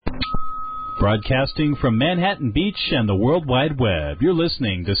Broadcasting from Manhattan Beach and the World Wide Web, you're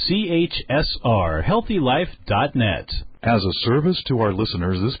listening to CHSR, HealthyLife.net. As a service to our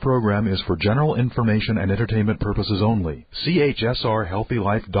listeners, this program is for general information and entertainment purposes only. CHSR,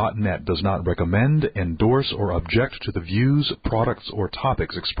 HealthyLife.net does not recommend, endorse, or object to the views, products, or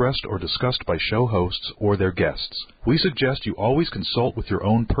topics expressed or discussed by show hosts or their guests. We suggest you always consult with your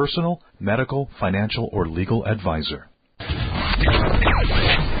own personal, medical, financial, or legal advisor.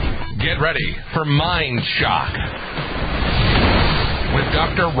 Get ready for Mind Shock with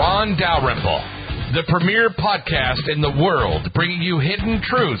Dr. Ron Dalrymple, the premier podcast in the world, bringing you hidden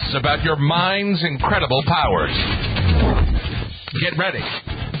truths about your mind's incredible powers. Get ready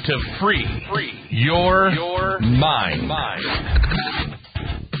to free your mind.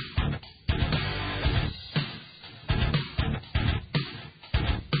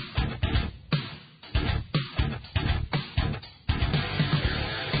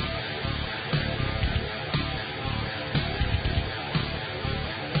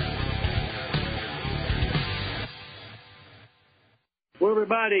 Hello,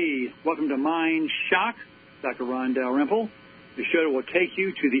 everybody. Welcome to Mind Shock. Dr. Ron Dalrymple, the show that will take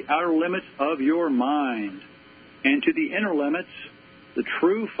you to the outer limits of your mind and to the inner limits, the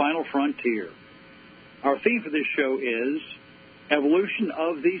true final frontier. Our theme for this show is evolution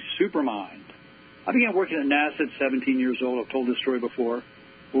of the supermind. I began working at NASA at 17 years old. I've told this story before,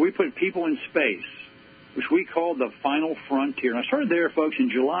 where we put people in space, which we called the final frontier. And I started there, folks, in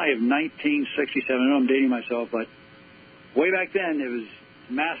July of 1967. I know I'm dating myself, but way back then, it was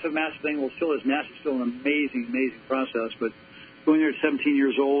a massive thing. Well, still is. NASA's still an amazing process. But going there at 17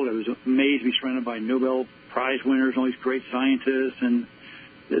 years old, I was amazed to be surrounded by Nobel Prize winners and all these great scientists. And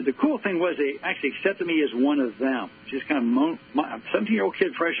the cool thing was they actually accepted me as one of them. Just kind of a 17-year-old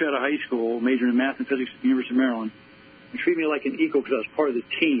kid fresh out of high school, majoring in math and physics at the University of Maryland, and treated me like an equal because I was part of the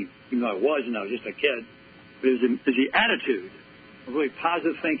team, even though I wasn't. I was just a kid. But it was the attitude of really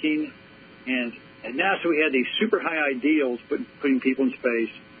positive thinking. And at NASA, we had these super high ideals, putting people in space,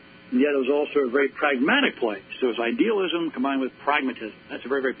 and yet it was also a very pragmatic place. So it was idealism combined with pragmatism. That's a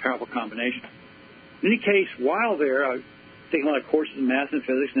very powerful combination. In any case, while there, I was taking a lot of courses in math and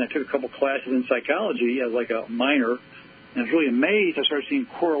physics, and I took a couple classes in psychology as like a minor, and I was really amazed. I started seeing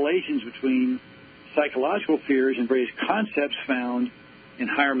correlations between psychological theories and various concepts found in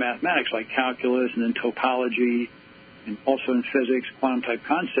higher mathematics, like calculus and then topology, and also in physics, quantum-type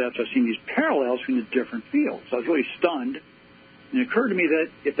concepts. I've seen these parallels between the different fields. So I was really stunned. And it occurred to me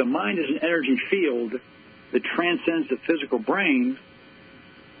that if the mind is an energy field that transcends the physical brain,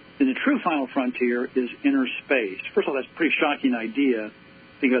 then the true final frontier is inner space. First of all, that's a pretty shocking idea.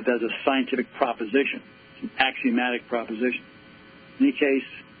 Think about that as a scientific proposition. It's an axiomatic proposition. In any case,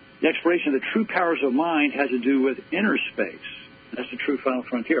 the exploration of the true powers of mind has to do with inner space. That's the true final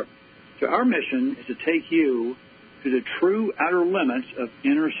frontier. So our mission is to take you to the true outer limits of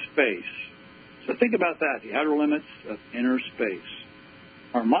inner space. So think about that, the outer limits of inner space.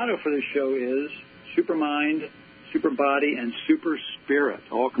 Our motto for this show is supermind, superbody, and super spirit,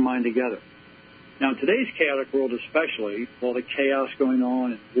 all combined together. Now, in today's chaotic world especially, all the chaos going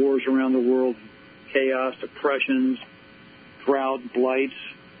on and wars around the world, chaos, depressions, drought, blights,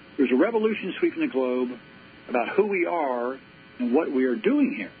 there's a revolution sweeping the globe about who we are and what we are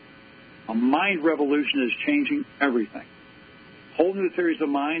doing here. A mind revolution is changing everything. Whole new theories of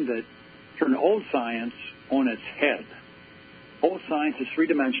mind that turn old science on its head. Old science is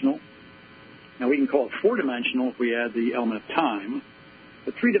three-dimensional. Now, we can call it four-dimensional if we add the element of time.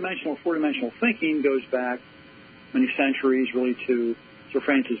 But three-dimensional, four-dimensional thinking goes back many centuries, really, to Sir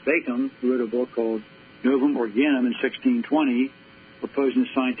Francis Bacon, who wrote a book called Novum Organum in 1620, proposing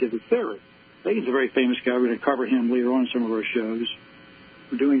a scientific theory. Bacon's a very famous guy. We're going to cover him later on in some of our shows.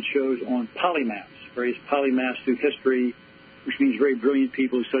 We're doing shows on polymaths, various polymaths through history, which means very brilliant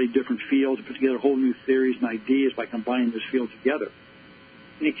people who study different fields and put together whole new theories and ideas by combining those fields together.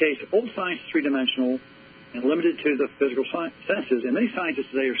 In any case, old science is three-dimensional and limited to the physical senses, and many scientists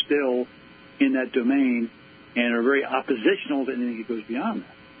today are still in that domain and are very oppositional to anything that goes beyond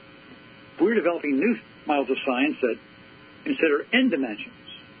that. We're developing new models of science that consider n dimensions.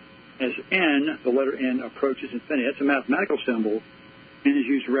 As n, the letter n, approaches infinity. That's a mathematical symbol. N is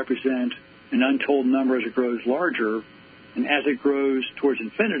used to represent an untold number as it grows larger. And as it grows towards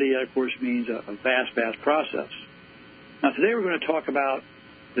infinity, that, of course, means a vast process. Now, today we're going to talk about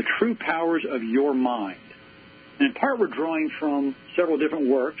the true powers of your mind. And in part, we're drawing from several different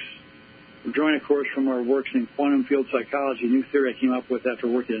works. We're drawing, of course, from our works in quantum field psychology, a new theory I came up with after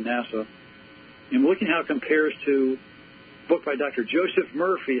working at NASA. And we're looking at how it compares to a book by Dr. Joseph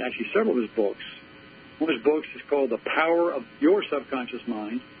Murphy, actually several of his books. One of his books is called The Power of Your Subconscious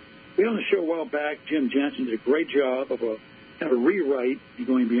Mind. We had on the show a while back, Jim Jensen did a great job of a kind of a rewrite and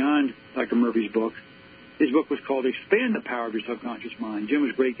going beyond Dr. Murphy's book. His book was called Expand the Power of Your Subconscious Mind. Jim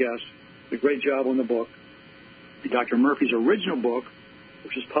was a great guest, did a great job on the book. And Dr. Murphy's original book,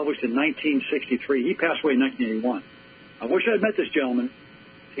 which was published in 1963, he passed away in 1981. I wish I had met this gentleman.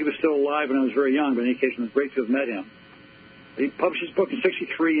 He was still alive when I was very young, but in any case, it was great to have met him. He published his book in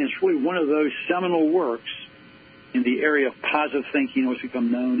 1963, and it's really one of those seminal works in the area of positive thinking, what's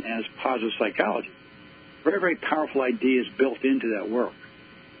become known as positive psychology. Very, very powerful ideas built into that work.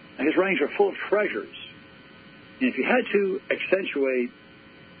 And his writings are full of treasures. And if you had to accentuate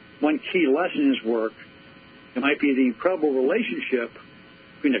one key lesson in his work, it might be the incredible relationship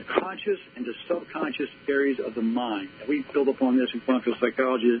between the conscious and the subconscious areas of the mind. And we build upon this in quantum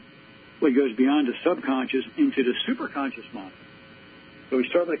psychology. It goes beyond the subconscious into the superconscious mind. So we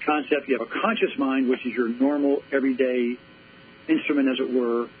start with the concept, you have a conscious mind, which is your normal, everyday instrument, as it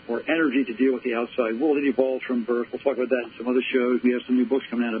were, or energy to deal with the outside world. It evolves from birth. We'll talk about that in some other shows. We have some new books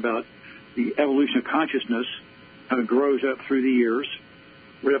coming out about the evolution of consciousness, how it grows up through the years.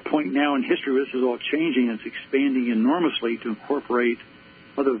 We're at a point now in history where this is all changing and it's expanding enormously to incorporate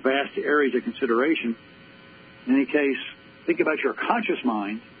other vast areas of consideration. In any case, think about your conscious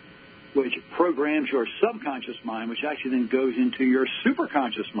mind, which programs your subconscious mind, which actually then goes into your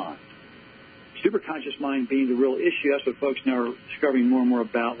superconscious mind. Superconscious mind being the real issue. That's what folks now are discovering more and more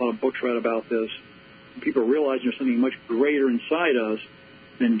about. A lot of books write about this. And people are realizing there's something much greater inside us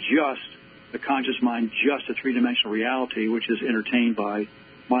than just the conscious mind, just a three-dimensional reality, which is entertained by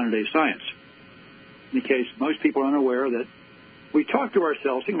modern-day science. In any case, most people are unaware that we talk to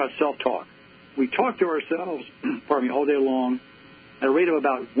ourselves. Think about self-talk. We talk to ourselves, all day long at a rate of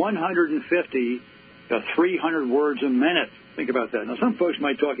about 150 to 300 words a minute. Think about that. Now, some folks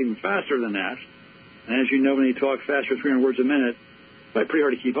might talk even faster than that. And as you know, when they talk faster than 300 words a minute, it's pretty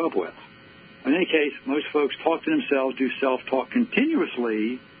hard to keep up with. In any case, most folks talk to themselves, do self-talk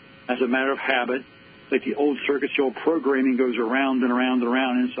continuously as a matter of habit. Like the old circuits, the old programming goes around and around and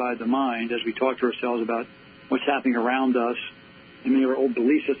around inside the mind as we talk to ourselves about what's happening around us. And many of our old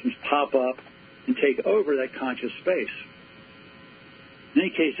belief systems pop up and take over that conscious space. In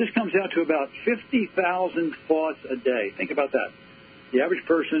any case, this comes out to about 50,000 thoughts a day. Think about that. The average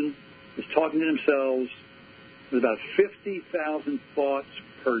person is talking to themselves with about 50,000 thoughts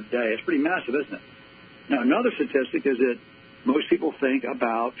per day. It's pretty massive, isn't it? Now, another statistic is that most people think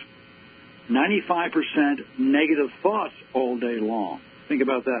about 95% negative thoughts all day long. Think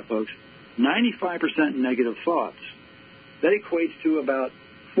about that, folks. 95% negative thoughts. That equates to about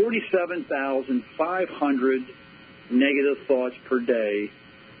 47,500 negative thoughts per day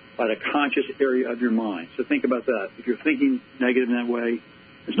by the conscious area of your mind. So think about that. If you're thinking negative in that way,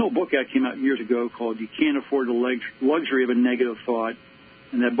 there's an old book that came out years ago called You Can't Afford the Luxury of a Negative Thought.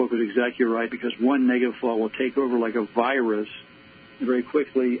 And that book was exactly right, because one negative thought will take over like a virus and very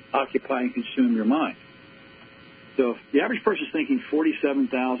quickly occupy and consume your mind. So if the average person is thinking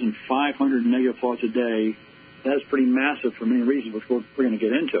 47,500 negative thoughts a day, that's pretty massive for many reasons, which we're going to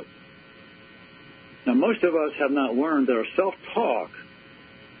get into. Now, most of us have not learned that our self-talk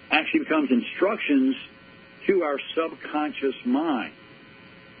actually becomes instructions to our subconscious mind.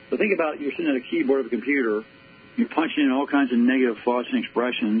 So think about, you're sitting at a keyboard of a computer, you're punching in all kinds of negative thoughts and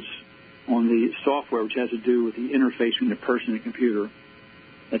expressions on the software, which has to do with the interface between the person and the computer.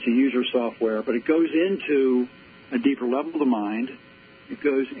 That's a user software, but it goes into a deeper level of the mind. It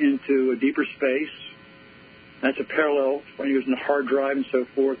goes into a deeper space. That's a parallel when it goes into hard drive and so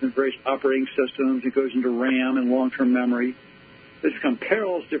forth and various operating systems. It goes into RAM and long-term memory. It's become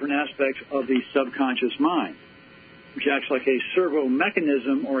parallels to different aspects of the subconscious mind, which acts like a servo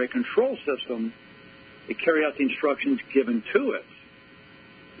mechanism or a control system to carry out the instructions given to it.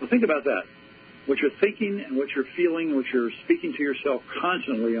 So think about that. What you're thinking and what you're feeling, what you're speaking to yourself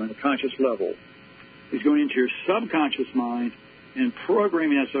constantly on a conscious level is going into your subconscious mind and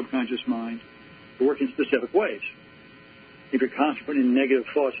programming that subconscious mind to work in specific ways. If you're constantly putting in negative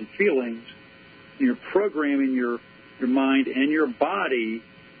thoughts and feelings, you're programming your mind and your body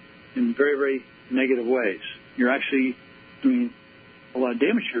in very, very negative ways. You're actually doing a lot of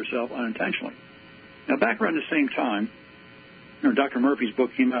damage to yourself unintentionally. Now, back around the same time, Dr. Murphy's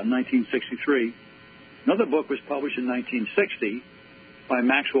book came out in 1963. Another book was published in 1960 by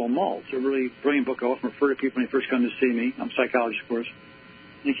Maxwell Maltz, a really brilliant book. I often refer to people when they first come to see me. I'm a psychologist, of course.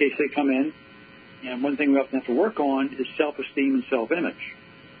 In case they come in, and one thing we often have to work on is self-esteem and self-image.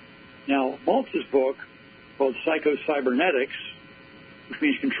 Now, Maltz's book, called Psycho-Cybernetics, which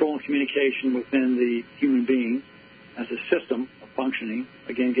means control and communication within the human being as a system of functioning,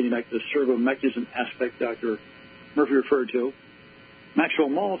 again, getting back to the servo mechanism aspect Dr. Murphy referred to. Maxwell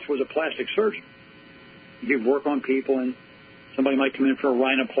Maltz was a plastic surgeon. He'd work on people, and somebody might come in for a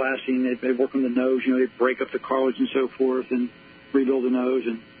rhinoplasty, and they'd work on the nose. You know, they'd break up the cartilage and so forth and rebuild the nose.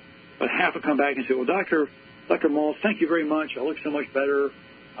 And but half would come back and say, well, Dr. Maltz, thank you very much. I look so much better.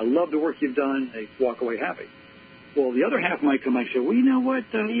 I love the work you've done. They walk away happy. Well, the other half might come back and say, well, you know what?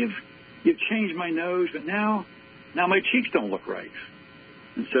 You've changed my nose, but now my cheeks don't look right.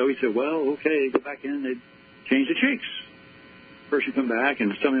 And so he said, well, okay, go back in and they'd change the cheeks. Person come back,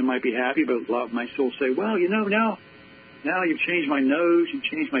 and some of them might be happy, but a lot might still say, well, you know, now you've changed my nose, you've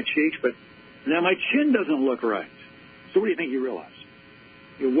changed my cheeks, but now my chin doesn't look right. So what do you think you realized?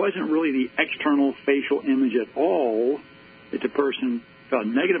 It wasn't really the external facial image at all that the person felt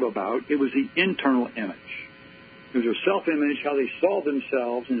negative about. It was the internal image. It was their self-image, how they saw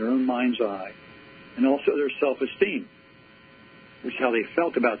themselves in their own mind's eye, and also their self-esteem, which is how they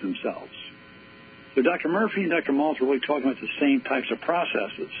felt about themselves. So Dr. Murphy and Dr. Maltz are really talking about the same types of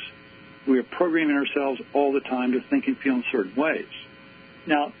processes. We are programming ourselves all the time to think and feel in certain ways.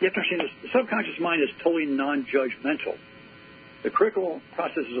 Now, you have to understand this. The subconscious mind is totally non-judgmental. The critical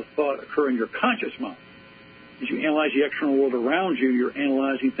processes of thought occur in your conscious mind. As you analyze the external world around you, you're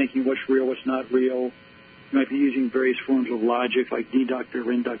analyzing, thinking what's real, what's not real. You might be using various forms of logic, like deductive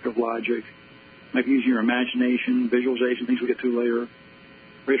or inductive logic. You might be using your imagination, visualization, things we'll get to later.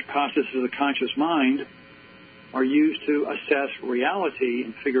 Various processes of the conscious mind are used to assess reality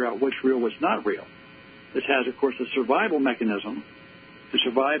and figure out what's real, what's not real. This has, of course, a survival mechanism to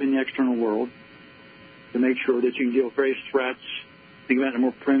survive in the external world, to make sure that you can deal with various threats. Think about it in a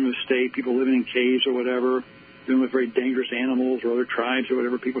more primitive state, people living in caves or whatever, dealing with very dangerous animals or other tribes or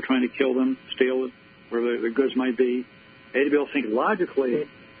whatever, people trying to kill them, steal it, wherever their goods might be. They had to be able to think logically and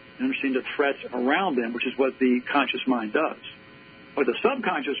understand the threats around them, which is what the conscious mind does. But the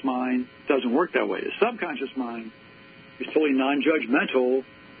subconscious mind doesn't work that way. The subconscious mind is totally non-judgmental,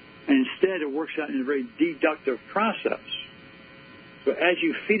 and instead it works out in a very deductive process. So as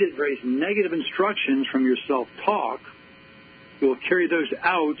you feed it various negative instructions from your self-talk, it will carry those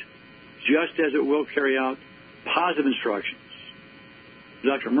out just as it will carry out positive instructions.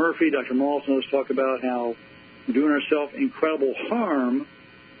 Dr. Murphy, Dr. Maltz, and others talk about how we're doing ourselves incredible harm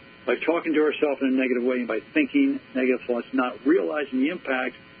by talking to ourselves in a negative way and by thinking negative thoughts, not realizing the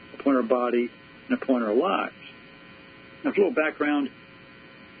impact upon our body and upon our lives. Now, for a little background,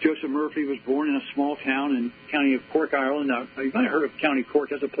 Joseph Murphy was born in a small town in the county of Cork, Ireland. Now, you might have heard of County Cork.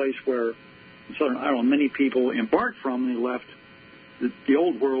 That's a place where, in southern Ireland, many people embarked from and they left the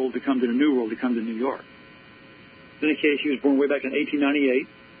old world to come to the new world, to come to New York. In any case, he was born way back in 1898.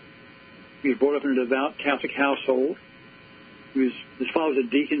 He was brought up in a devout Catholic household. His father was a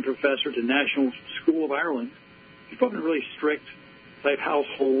deacon professor at the National School of Ireland. He was brought up in a really strict type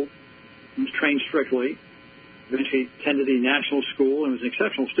household. He was trained strictly. Eventually attended the National School and was an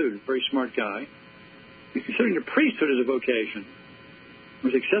exceptional student, very smart guy. He was considering the priesthood as a vocation. He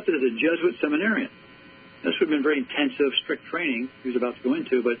was accepted as a Jesuit seminarian. This would have been very intensive, strict training he was about to go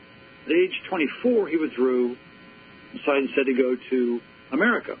into, but at age 24, he withdrew, decided instead to go to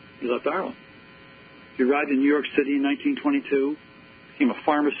America. He left Ireland. He arrived in New York City in 1922, became a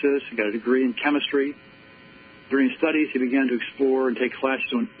pharmacist, and got a degree in chemistry. During his studies, he began to explore and take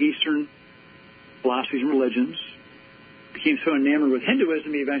classes on Eastern philosophies and religions. Became so enamored with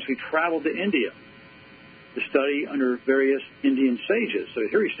Hinduism, he eventually traveled to India to study under various Indian sages. So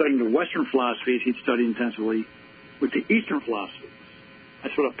here he's studying the Western philosophies he'd studied intensively with the Eastern philosophies.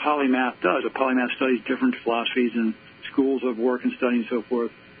 That's what a polymath does. A polymath studies different philosophies and schools of work and study and so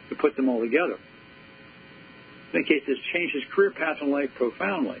forth to put them all together. In any case, this changed his career path in life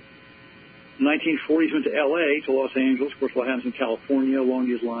profoundly. In the 1940s, he went to L.A., to Los Angeles. Of course, what happens in California along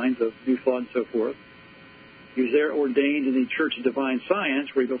these lines of New Thought and so forth. He was there ordained in the Church of Divine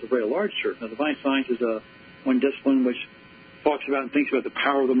Science, where he built a very large church. Now, Divine Science is one discipline which talks about and thinks about the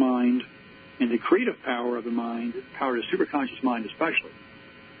power of the mind and the creative power of the mind, the power of the superconscious mind especially.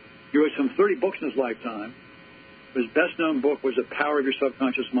 He wrote some 30 books in his lifetime. His best-known book was The Power of Your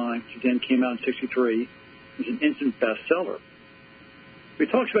Subconscious Mind, which again came out in 1963. It was an instant bestseller. He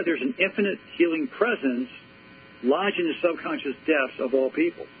talks about there's an infinite healing presence lodged in the subconscious depths of all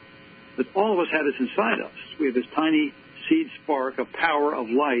people. But all of us have this inside us. We have this tiny seed spark of power, of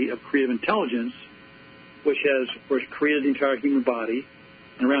light, of creative intelligence, which has, of course, created the entire human body.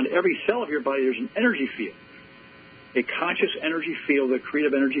 And around every cell of your body, there's an energy field, a conscious energy field, a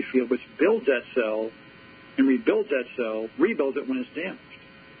creative energy field, which builds that cell and rebuilds that cell, rebuilds it when it's damaged.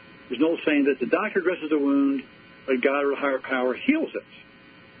 There's an old saying that the doctor addresses a wound, but God or a higher power heals it.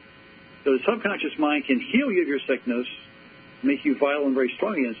 So the subconscious mind can heal you of your sickness, make you vital and very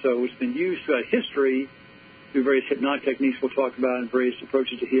strong again. So it's been used throughout history through various hypnotic techniques we'll talk about and various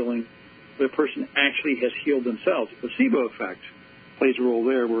approaches to healing, but a person actually has healed themselves. The placebo effect plays a role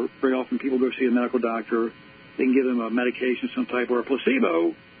there, where very often people go see a medical doctor, they can give them a medication of some type or a placebo,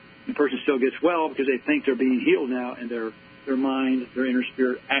 and the person still gets well because they think they're being healed now, and their mind, their inner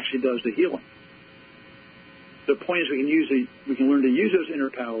spirit actually does the healing. The point is we can learn to use those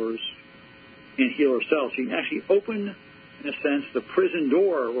inner powers and heal ourselves. You can actually open, in a sense, the prison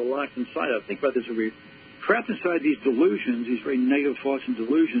door we're locked inside of. Think about this. If we're trapped inside these delusions, these very negative thoughts and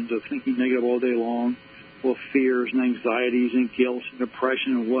delusions of thinking negative all day long, full of fears and anxieties and guilt and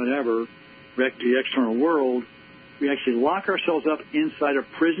depression and whatever, wreck the external world, we actually lock ourselves up inside a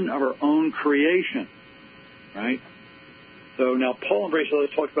prison of our own creation, right? So now Paul and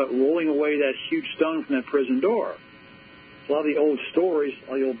Bracelet talked about rolling away that huge stone from that prison door. So a lot of the old stories,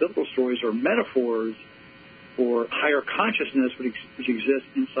 all the old biblical stories, are metaphors for higher consciousness which exists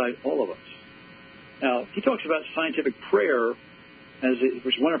inside all of us. Now, he talks about scientific prayer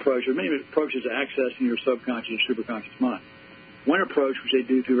which is one approach. There are many approaches to accessing your subconscious or superconscious mind. One approach, which they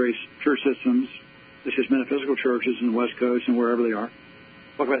do through various church systems, such as metaphysical churches in the West Coast and wherever they are,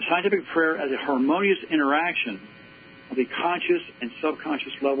 talk about scientific prayer as a harmonious interaction of the conscious and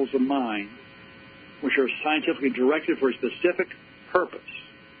subconscious levels of mind, which are scientifically directed for a specific purpose,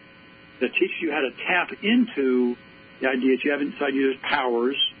 that teaches you how to tap into the idea that you have inside you as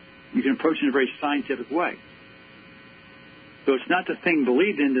powers. You can approach it in a very scientific way. So it's not the thing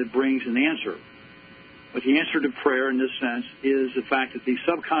believed in that brings an answer. But the answer to prayer in this sense is the fact that the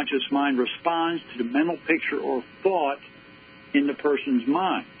subconscious mind responds to the mental picture or thought in the person's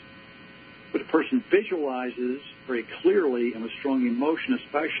mind. What a person visualizes very clearly and with strong emotion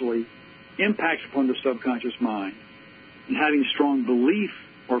especially impacts upon the subconscious mind. And having strong belief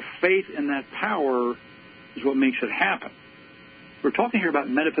or faith in that power is what makes it happen. We're talking here about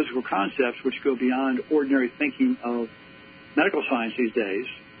metaphysical concepts which go beyond ordinary thinking of medical science these days,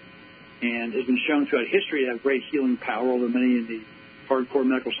 and has been shown throughout history to have great healing power, although many in the hardcore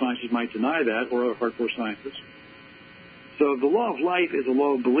medical sciences might deny that, or other hardcore sciences. So the law of life is a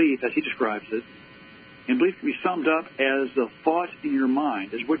law of belief, as he describes it, and belief can be summed up as the thought in your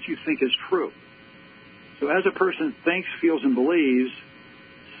mind, as what you think is true. So as a person thinks, feels, and believes,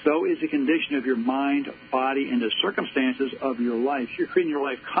 so is the condition of your mind, body, and the circumstances of your life. You're creating your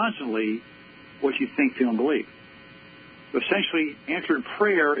life constantly what you think, feel, and believe. So essentially, answered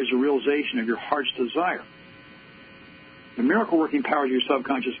prayer is a realization of your heart's desire. The miracle-working power of your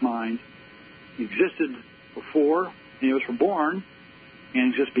subconscious mind existed before any of us were born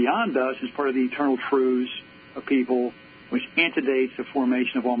and exists beyond us as part of the eternal truths of people, which antedates the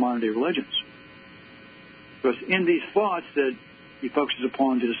formation of all modern-day religions. So it's in these thoughts that he focuses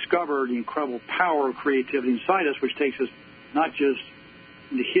upon to discover the incredible power of creativity inside us, which takes us not just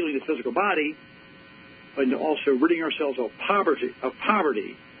into healing the physical body, but into also ridding ourselves of poverty,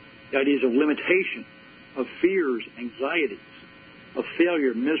 the ideas of limitation, of fears, anxieties, of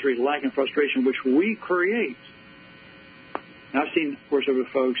failure, misery, lack, and frustration, which we create. Now, I've seen, of course, over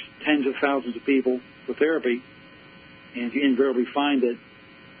folks, tens of thousands of people for therapy, and you invariably find that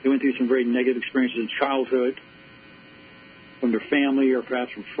they went through some very negative experiences in childhood, from their family or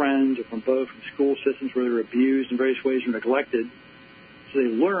perhaps from friends or from both, from school systems where they were abused in various ways or neglected. So they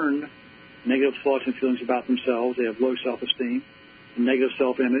learn negative thoughts and feelings about themselves. They have low self-esteem and negative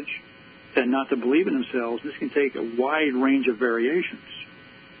self-image, tend not to believe in themselves. This can take a wide range of variations.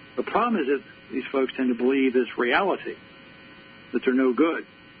 The problem is that these folks tend to believe it's reality, that they're no good.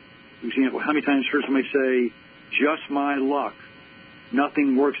 For example, how many times have you heard somebody say, just my luck,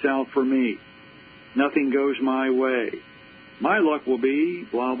 nothing works out for me, nothing goes my way, my luck will be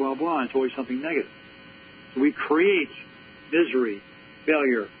blah, blah, blah. It's always something negative. So we create misery,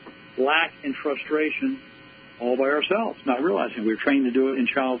 failure, lack, and frustration all by ourselves, not realizing we're trained to do it in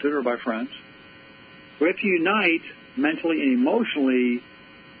childhood or by friends. We have to unite mentally and emotionally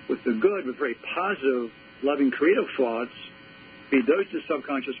with the good, with very positive, loving, creative thoughts, feed those to the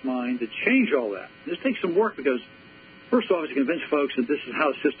subconscious mind to change all that. This takes some work because, first off, is to convince folks that this is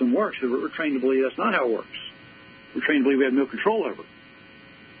how the system works. We're trained to believe that's not how it works. We're trained to believe we have no control over it.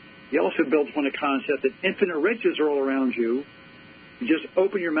 He also builds upon the concept that infinite riches are all around you. You just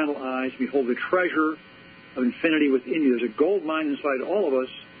open your mental eyes, behold the treasure of infinity within you. There's a gold mine inside all of us,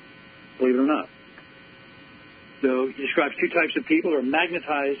 believe it or not. So he describes two types of people. There are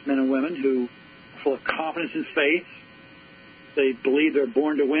magnetized men and women who are full of confidence and faith. They believe they're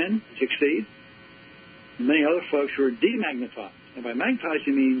born to win, to succeed. And many other folks who are demagnetized. And by magnetized,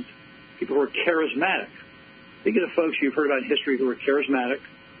 he means people who are charismatic. Think of the folks you've heard about in history who are charismatic,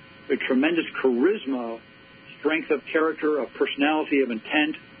 with tremendous charisma, strength of character, of personality, of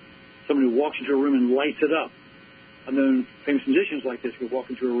intent, someone who walks into a room and lights it up. I've known famous musicians like this who walk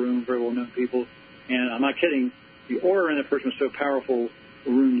into a room, very well-known people, and I'm not kidding, the aura in the person was so powerful,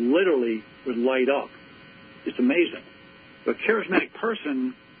 the room literally would light up. It's amazing. But a charismatic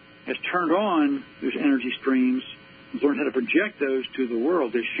person has turned on those energy streams and learned how to project those to the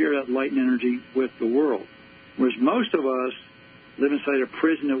world. They share that light and energy with the world. Whereas most of us live inside a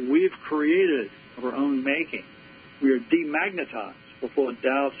prison that we've created of our own making. We are demagnetized. We're full of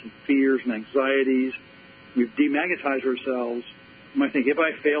doubts and fears and anxieties. We've demagnetized ourselves. You might think, if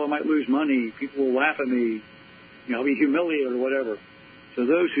I fail, I might lose money. People will laugh at me. I'll be humiliated or whatever. So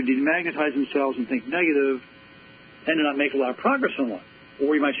those who demagnetize themselves and think negative tend to not make a lot of progress in life.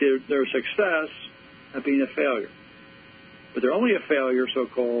 Or you might say they're a success at being a failure. But they're only a failure,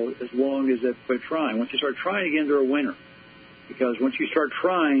 so-called, as long as they quit trying. Once you start trying again, they're a winner. Because once you start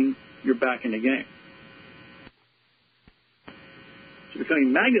trying, you're back in the game. So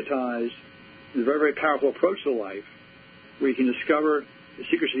becoming magnetized is a very, very powerful approach to life where you can discover the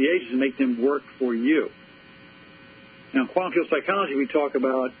secrets of the ages and make them work for you. Now, in quantum field psychology, we talk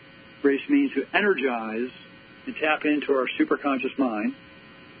about various means to energize and tap into our superconscious mind.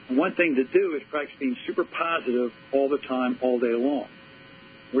 And one thing to do is practice being super positive all the time, all day long.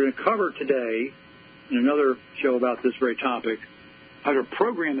 We're going to cover today, in another show about this very topic, how to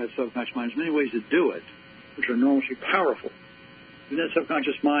program that subconscious mind. There's many ways to do it, which are enormously powerful. In that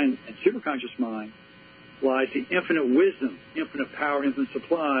subconscious mind and superconscious mind lies the infinite wisdom, infinite power, infinite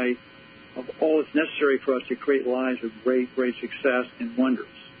supply of all that's necessary for us to create lives of great, great success and wonders.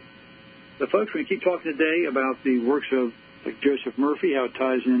 So, folks, we're going to keep talking today about the works of like Joseph Murphy, how it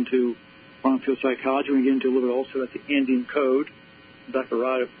ties into quantum field psychology. We're going to get into a little bit also about the Andean Code. Dr.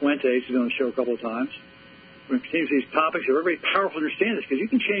 Rod Fuentes has been on the show a couple of times. We're going to continue these topics. They're very powerful to understand this because you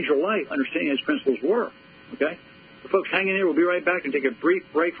can change your life understanding how these principles work. Okay? So, folks, hang in there. We'll be right back and take a brief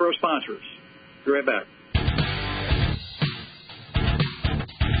break for our sponsors. Be right back.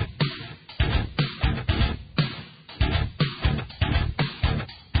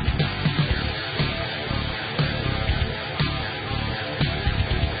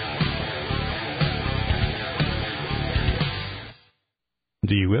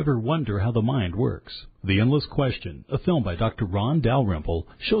 Do you ever wonder how the mind works? The Endless Question, a film by Dr. Ron Dalrymple,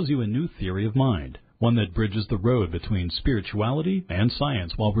 shows you a new theory of mind, one that bridges the road between spirituality and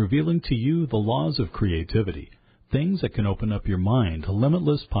science while revealing to you the laws of creativity, things that can open up your mind to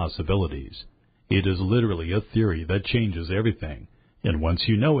limitless possibilities. It is literally a theory that changes everything, and once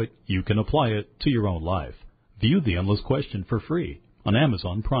you know it, you can apply it to your own life. View The Endless Question for free on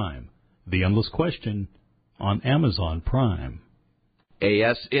Amazon Prime. The Endless Question on Amazon Prime.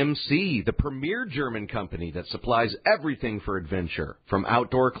 ASMC, the premier German company that supplies everything for adventure, from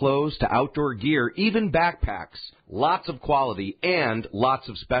outdoor clothes to outdoor gear, even backpacks. Lots of quality and lots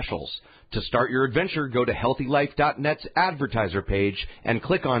of specials. To start your adventure, go to HealthyLife.net's advertiser page and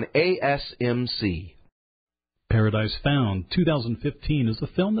click on ASMC. Paradise Found 2015 is a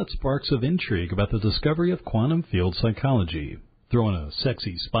film that sparks of intrigue about the discovery of quantum field psychology. Throw in a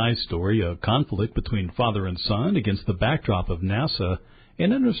sexy spy story, a conflict between father and son against the backdrop of NASA,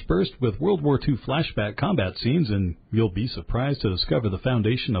 and interspersed with World War II flashback combat scenes, and you'll be surprised to discover the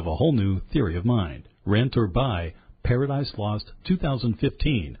foundation of a whole new theory of mind. Rent or buy Paradise Lost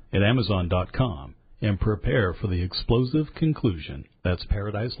 2015 at Amazon.com and prepare for the explosive conclusion. That's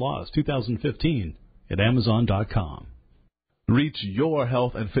Paradise Lost 2015 at Amazon.com. Reach your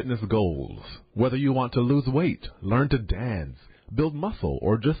health and fitness goals. Whether you want to lose weight, learn to dance, build muscle,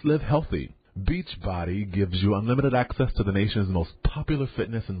 or just live healthy, Beachbody gives you unlimited access to the nation's most popular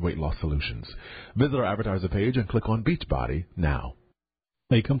fitness and weight loss solutions. Visit our advertiser page and click on Beachbody now.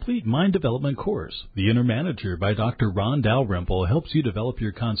 A complete mind development course, The Inner Manager by Dr. Ron Dalrymple, helps you develop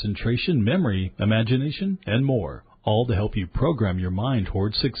your concentration, memory, imagination, and more, all to help you program your mind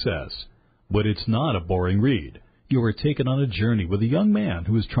towards success. But it's not a boring read. You are taken on a journey with a young man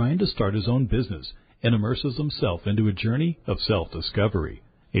who is trying to start his own business and immerses himself into a journey of self-discovery.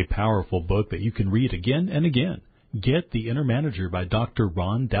 A powerful book that you can read again and again. Get The Inner Manager by Dr.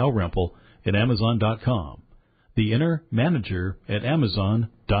 Ron Dalrymple at Amazon.com. The Inner Manager at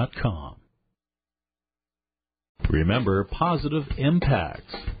Amazon.com. Remember Positive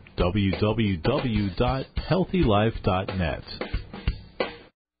Impacts. www.healthylife.net.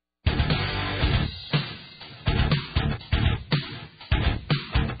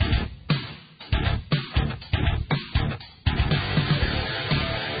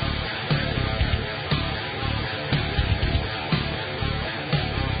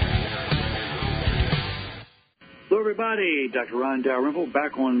 Hello, everybody. Dr. Ron Dalrymple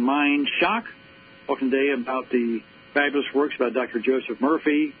back on Mind Shock. Talking today about the fabulous works about Dr. Joseph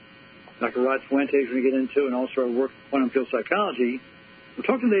Murphy, Dr. Rod Fuentes, we're going to get into, and also our work in quantum field psychology. We're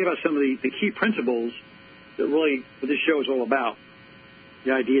talking today about some of the key principles that really what this show is all about.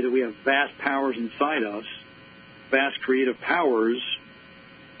 The idea that we have vast powers inside us, vast creative powers,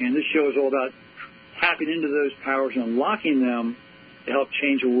 and this show is all about tapping into those powers and unlocking them to help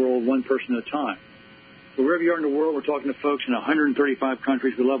change the world one person at a time. So wherever you are in the world, we're talking to folks in 135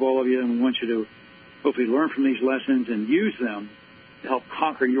 countries. We love all of you, and we want you to hopefully learn from these lessons and use them to help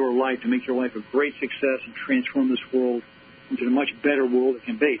conquer your life, to make your life a great success and transform this world into a much better world it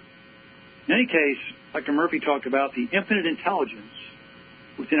can be. In any case, Dr. Murphy talked about the infinite intelligence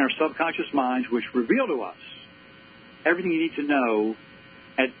within our subconscious minds, which reveal to us everything you need to know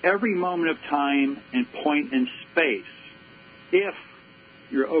at every moment of time and point in space, if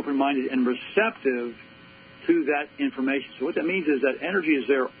you're open-minded and receptive to that information. So what that means is that energy is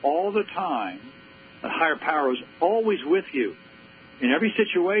there all the time. The higher power is always with you in every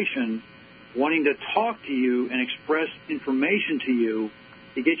situation, wanting to talk to you and express information to you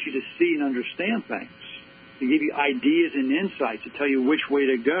to get you to see and understand things, to give you ideas and insights, to tell you which way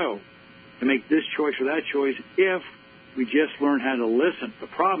to go, to make this choice or that choice if we just learn how to listen. The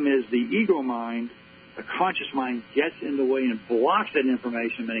problem is the ego mind, the conscious mind, gets in the way and blocks that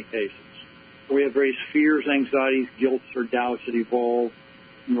information in many cases. We have various fears, anxieties, guilts, or doubts that evolve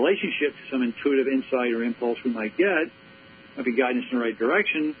in relationship to some intuitive insight or impulse we might get. Might be guidance in the right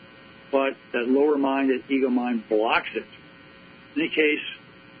direction, but that lower mind, that ego mind, blocks it. In any case,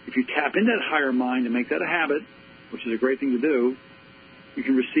 if you tap into that higher mind and make that a habit, which is a great thing to do, you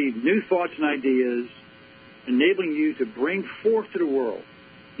can receive new thoughts and ideas, enabling you to bring forth to the world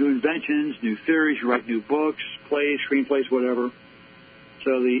new inventions, new theories. You write new books, plays, screenplays, whatever.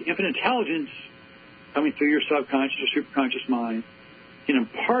 So the infinite intelligence coming through your subconscious or superconscious mind can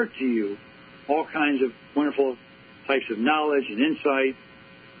impart to you all kinds of wonderful types of knowledge and insight,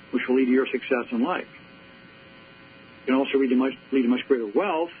 which will lead to your success in life. It can also lead to much greater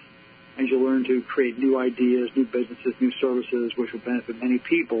wealth as you learn to create new ideas, new businesses, new services, which will benefit many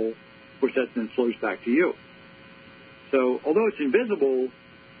people, which that then flows back to you. So although it's invisible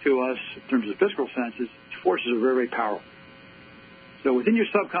to us in terms of physical senses, its forces are very, very powerful. So within your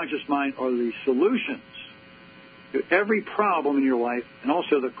subconscious mind are the solutions to every problem in your life and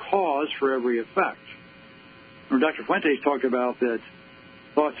also the cause for every effect. Remember, Dr. Fuentes talked about that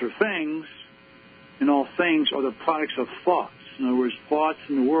thoughts are things, and all things are the products of thoughts. In other words, thoughts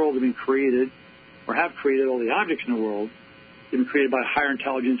in the world have been created or have created all the objects in the world. They've been created by higher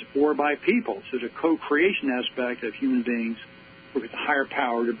intelligence or by people. So there's a co-creation aspect of human beings with a higher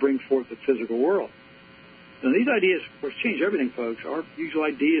power to bring forth the physical world. Now, these ideas, of course, change everything, folks. Our usual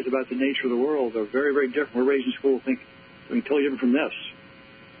ideas about the nature of the world are very, very different. We're raised in school to think something totally different from this.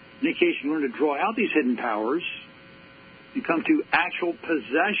 In any case, you learn to draw out these hidden powers. You come to actual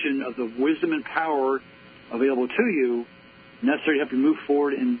possession of the wisdom and power available to you, necessary to help you move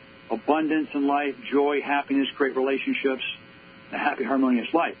forward in abundance in life, joy, happiness, great relationships, a happy,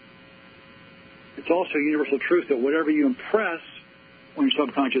 harmonious life. It's also a universal truth that whatever you impress on your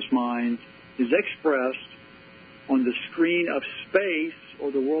subconscious mind is expressed on the screen of space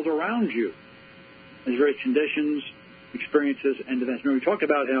or the world around you. There's various conditions, experiences, and events. Remember, we talked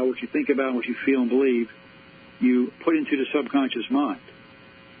about how what you think about and what you feel and believe, you put into the subconscious mind.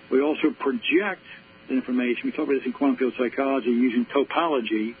 We also project the information. We talk about this in quantum field psychology using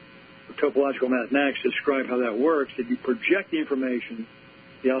topology or topological mathematics to describe how that works, that you project the information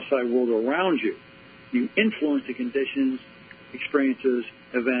to the outside world around you. You influence the conditions, experiences,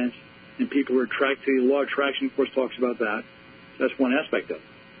 events, and people are attracted to you. The law of attraction, of course, talks about that. So that's one aspect of it.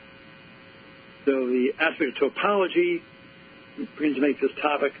 So the aspect of topology begins to make this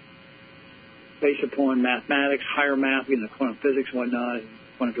topic based upon mathematics, higher math, the quantum physics and whatnot, and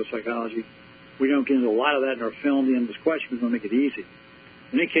quantum field psychology. We don't get into a lot of that in our film, the end of this question, because we want to make it easy.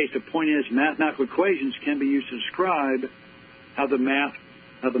 In any case, the point is mathematical equations can be used to describe how the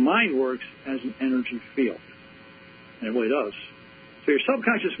mind works as an energy field. And it really does. So your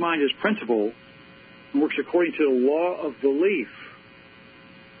subconscious mind is principle and works according to the law of belief.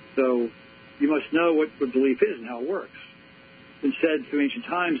 So you must know what belief is and how it works. It's been said through ancient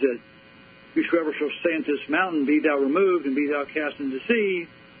times that whosoever shall say unto this mountain, be thou removed and be thou cast into the sea,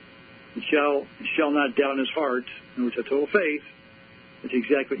 and shall not doubt in his heart, in which a total faith, that's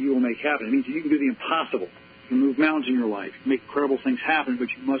exactly what you will make happen. It means that you can do the impossible. You can move mountains in your life. You can make incredible things happen, but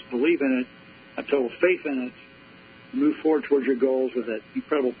you must believe in it, have total faith in it, and move forward towards your goals with that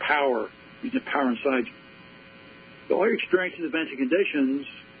incredible power, using the power inside you. So all your experiences, events, and conditions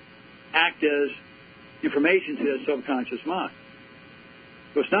act as information to that subconscious mind.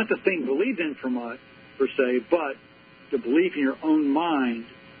 So it's not the thing believed in per se, but the belief in your own mind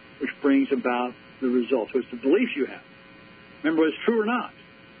which brings about the result. So it's the beliefs you have. Remember, whether it's true or not.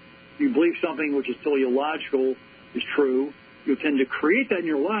 If you believe something which is totally illogical is true, you'll tend to create that in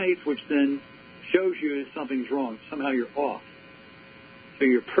your life, which then shows you that something's wrong. Somehow you're off. So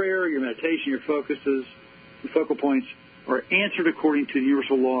your prayer, your meditation, your focuses, your focal points are answered according to the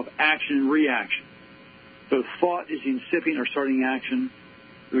universal law of action and reaction. So thought is the incipient or starting action.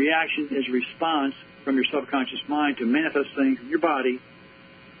 The reaction is a response from your subconscious mind to manifest things in your body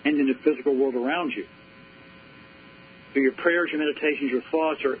and in the physical world around you. So your prayers, your meditations, your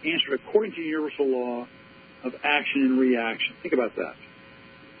thoughts are answered according to the universal law of action and reaction. Think about that.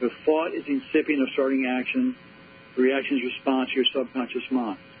 The thought is the incipient of starting action. The reaction is response to your subconscious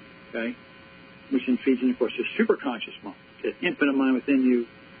mind, okay? Which then feeds into, of course, the superconscious mind, the infinite mind within you,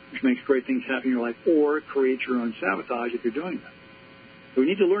 which makes great things happen in your life, or creates your own sabotage if you're doing that. So we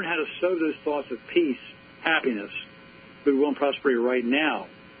need to learn how to sow those thoughts of peace, happiness, goodwill, and prosperity right now.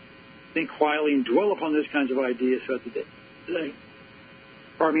 Think quietly and dwell upon those kinds of ideas throughout the day.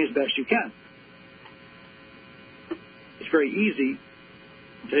 As best you can. It's very easy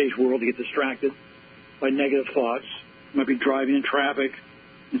in today's world to get distracted by negative thoughts. You might be driving in traffic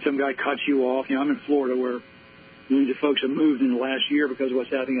and some guy cuts you off. You know, I'm in Florida where millions of folks have moved in the last year because of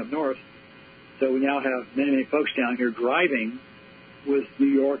what's happening up north. So we now have many, many folks down here driving with New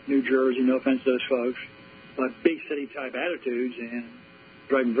York, New Jersey, no offense to those folks, but big city type attitudes and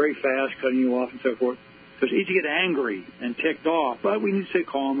driving very fast, cutting you off and so forth. So it's easy to get angry and ticked off, but we need to stay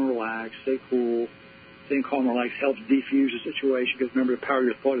calm and relaxed, stay cool. Staying calm and relaxed helps defuse the situation because remember, the power of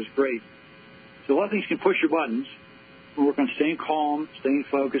your thought is great. So a lot of things can push your buttons. We work on staying calm, staying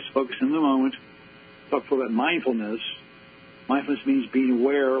focused, focusing in the moment. Talk about mindfulness. Mindfulness means being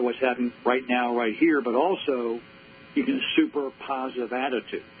aware of what's happening right now, right here, but also keeping a super positive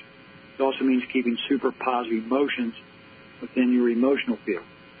attitude. It also means keeping super positive emotions within your emotional field.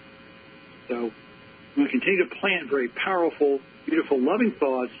 So we're going to continue to plant very powerful, beautiful, loving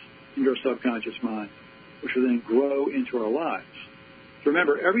thoughts in your subconscious mind, which will then grow into our lives. So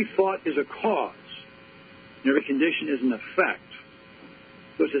remember, every thought is a cause, and every condition is an effect.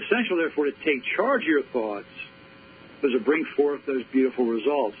 So it's essential, therefore, to take charge of your thoughts so to bring forth those beautiful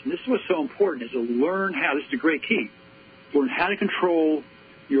results. And this is what's so important, is to learn how, this is the great key, learn how to control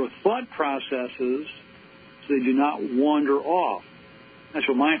your thought processes so they do not wander off. That's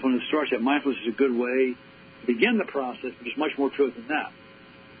what mindfulness starts at. Mindfulness is a good way to begin the process, but there's much more to it than that.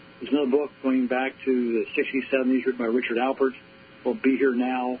 There's another book going back to the 60s, 70s, written by Richard Alpert, called Be Here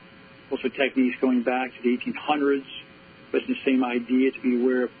Now. Also techniques going back to the 1800s. But it's the same idea, to be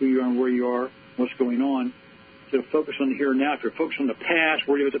aware of who you are and where you are, what's going on. So focus on the here and now. If you're focused on the past,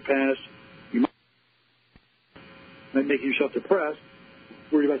 worried about the past, you might make yourself depressed.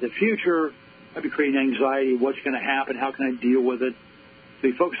 Worried about the future, might be creating anxiety. What's going to happen? How can I deal with it? So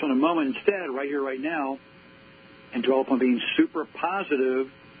you focus on the moment instead, right here, right now, and dwell upon being super positive,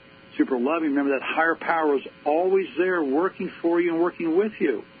 super loving. Remember that higher power is always there working for you and working with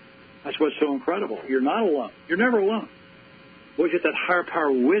you. That's what's so incredible. You're not alone. You're never alone. Always get that higher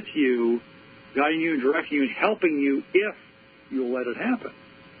power with you, guiding you and directing you and helping you if you'll let it happen.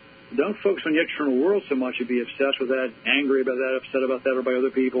 Don't focus on the external world so much and be obsessed with that, angry about that, upset about that or by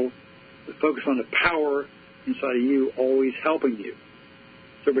other people. But focus on the power inside of you always helping you.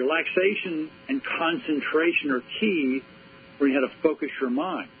 So relaxation and concentration are key learning how to focus your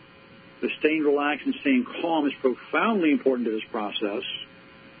mind. So staying relaxed and staying calm is profoundly important to this process.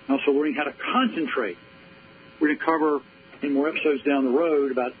 And also learning how to concentrate. We're going to cover in more episodes down the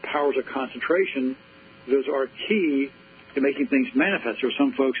road about powers of concentration. Those are key to making things manifest. There are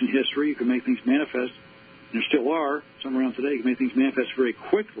some folks in history who can make things manifest, and there still are some around today who can make things manifest very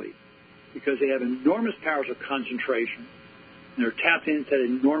quickly because they have enormous powers of concentration, and they're tapped into that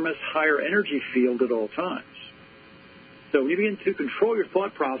enormous higher energy field at all times. So when you begin to control your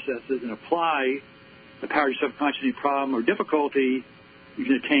thought processes and apply the power of your subconscious to any problem or difficulty, you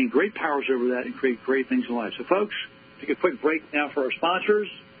can attain great powers over that and create great things in life. So, folks, take a quick break now for our sponsors.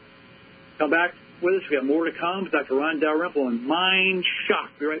 Come back with us. We have more to come. Dr. Ron Dalrymple and Mind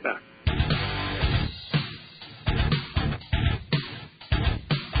Shock. Be right back.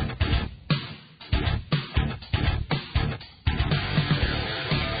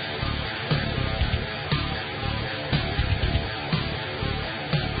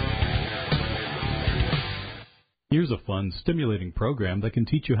 Here's a fun, stimulating program that can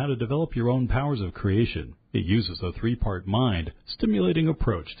teach you how to develop your own powers of creation. It uses a three-part mind, stimulating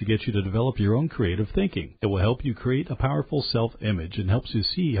approach to get you to develop your own creative thinking. It will help you create a powerful self-image and helps you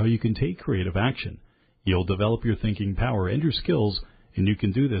see how you can take creative action. You'll develop your thinking power and your skills, and you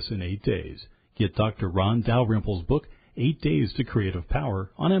can do this in 8 days. Get Dr. Ron Dalrymple's book, 8 Days to Creative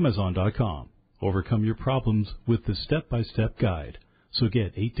Power on Amazon.com. Overcome your problems with the step-by-step guide. So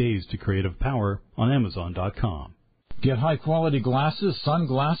get 8 Days to Creative Power on Amazon.com. Get high-quality glasses,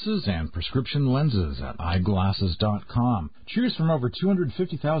 sunglasses, and prescription lenses at eyeglasses.com. Choose from over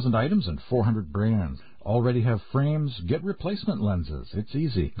 250,000 items and 400 brands. Already have frames? Get replacement lenses. It's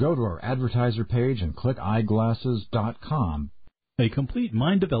easy. Go to our advertiser page and click eyeglasses.com. A complete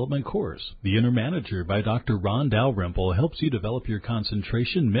mind development course, The Inner Manager by Dr. Ron Dalrymple, helps you develop your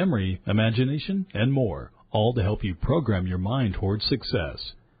concentration, memory, imagination, and more, all to help you program your mind towards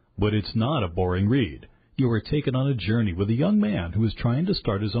success. But it's not a boring read. You are taken on a journey with a young man who is trying to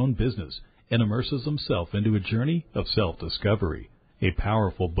start his own business and immerses himself into a journey of self-discovery. A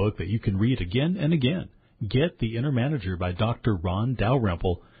powerful book that you can read again and again. Get The Inner Manager by Dr. Ron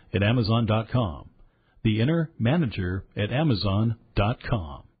Dalrymple at Amazon.com. The Inner Manager at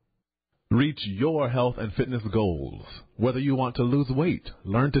Amazon.com. Reach your health and fitness goals. Whether you want to lose weight,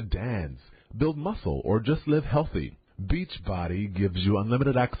 learn to dance, build muscle, or just live healthy, Beachbody gives you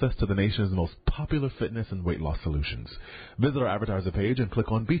unlimited access to the nation's most popular fitness and weight loss solutions. Visit our advertiser page and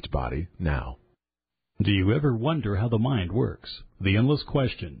click on Beachbody now. Do you ever wonder how the mind works? The Endless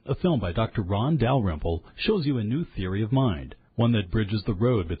Question, a film by Dr. Ron Dalrymple, shows you a new theory of mind, one that bridges the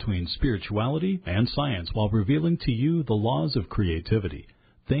road between spirituality and science while revealing to you the laws of creativity,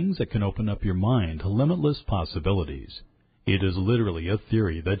 things that can open up your mind to limitless possibilities. It is literally a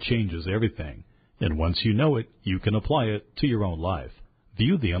theory that changes everything. And once you know it, you can apply it to your own life.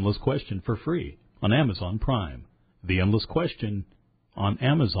 View The Endless Question for free on Amazon Prime. The Endless Question on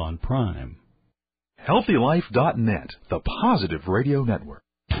Amazon Prime. HealthyLife.net, the Positive Radio Network.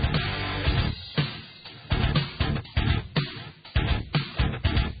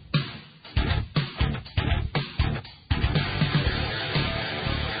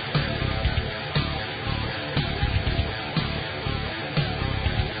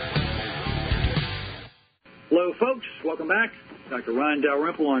 Hello, folks. Welcome back. Dr. Ron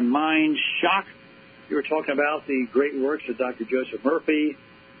Dalrymple on Mind Shock. You were talking about the great works of Dr. Joseph Murphy,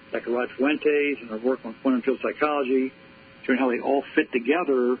 Dr. Rod Fuentes, and our work on quantum field psychology, showing how they all fit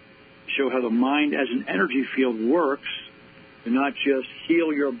together, show how the mind as an energy field works to not just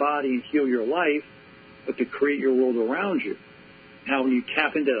heal your body and heal your life, but to create your world around you. How when you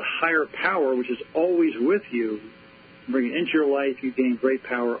tap into a higher power, which is always with you, and bring it into your life, you gain great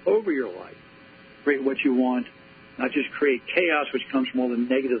power over your life. Create what you want, not just create chaos, which comes from all the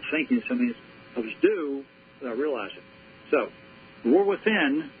negative thinking that so many of us do without realizing. So, the world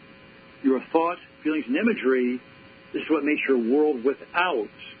within, your thoughts, feelings, and imagery, this is what makes your world without.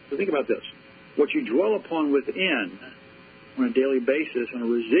 So think about this. What you dwell upon within on a daily basis, on a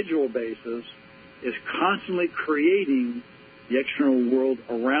residual basis, is constantly creating the external world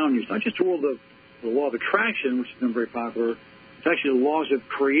around you. It's not just the world of the law of attraction, which has been very popular. It's actually the laws of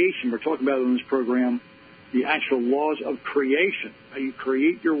creation. We're talking about in this program, the actual laws of creation, how you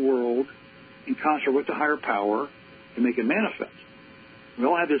create your world in concert with the higher power to make it manifest. We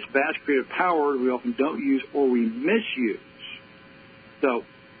all have this vast creative power we often don't use or we misuse. So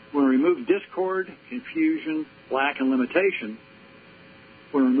when we remove discord, confusion, lack, and limitation,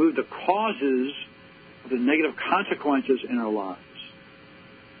 when we remove the causes of the negative consequences in our lives,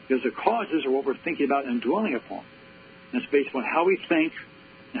 because the causes are what we're thinking about and dwelling upon. And it's based on how we think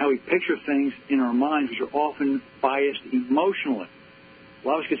and how we picture things in our minds, which are often biased emotionally. A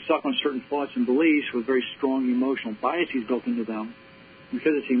lot of us get stuck on certain thoughts and beliefs with very strong emotional biases built into them.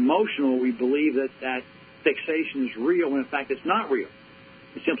 Because it's emotional, we believe that that fixation is real, when in fact it's not real.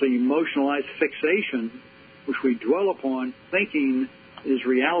 It's simply emotionalized fixation, which we dwell upon thinking is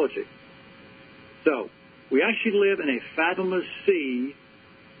reality. So, we actually live in a fathomless sea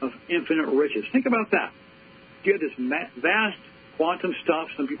of infinite riches. Think about that. You have this vast quantum stuff,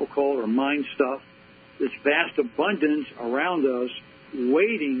 some people call it, or mind stuff, this vast abundance around us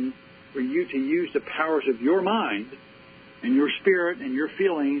waiting for you to use the powers of your mind and your spirit and your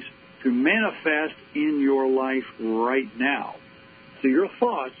feelings to manifest in your life right now. So your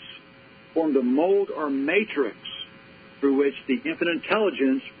thoughts form the mold or matrix through which the infinite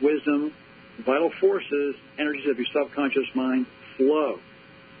intelligence, wisdom, vital forces, energies of your subconscious mind flow.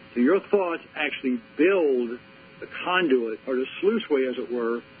 So your thoughts actually build the conduit, or the sluiceway, as it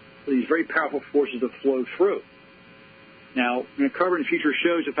were, for these very powerful forces to flow through. Now, I'm going to cover in future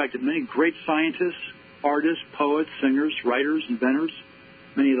shows the fact that many great scientists, artists, poets, singers, writers, inventors,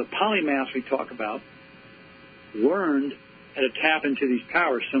 many of the polymaths we talk about, learned how to tap into these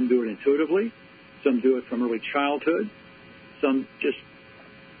powers. Some do it intuitively, some do it from early childhood, some just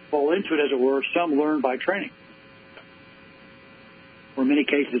fall into it, as it were, some learn by training. Or in many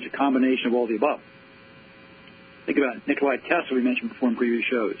cases, it's a combination of all the above. Think about Nikolai Tesla, we mentioned before in previous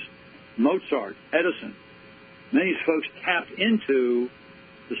shows. Mozart, Edison. Many of these folks tapped into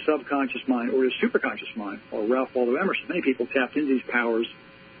the subconscious mind or the superconscious mind, or Ralph Waldo Emerson. Many people tapped into these powers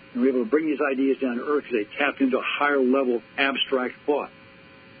and were able to bring these ideas down to earth because they tapped into a higher level of abstract thought.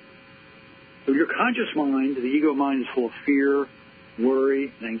 So your conscious mind, the ego mind, is full of fear,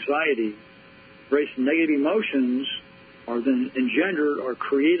 worry, and anxiety. Various negative emotions are then engendered or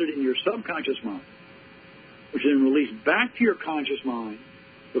created in your subconscious mind, which is then released back to your conscious mind.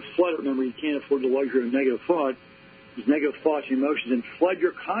 The flood, remember, you can't afford the luxury of negative thought. These negative thoughts and emotions then flood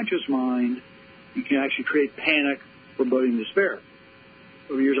your conscious mind. You can actually create panic, foreboding, despair.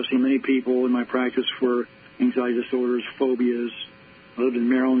 Over the years, I've seen many people in my practice for anxiety disorders, phobias. I lived in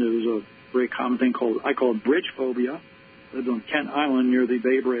Maryland. There was a very common thing I call it bridge phobia. I lived on Kent Island near the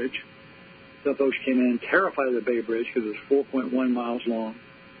Bay Bridge. Some folks came in terrified of the Bay Bridge because it was 4.1 miles long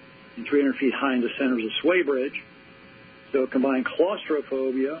and 300 feet high in the center of the Sway Bridge. So combined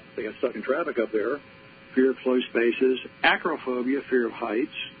claustrophobia, they got stuck in traffic up there, fear of closed spaces, acrophobia, fear of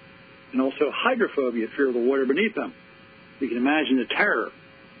heights, and also hydrophobia, fear of the water beneath them. You can imagine the terror.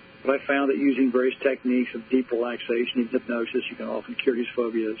 But I found that using various techniques of deep relaxation and hypnosis, you can often cure these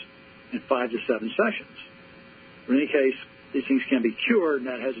phobias in 5 to 7 sessions. In any case, these things can be cured, and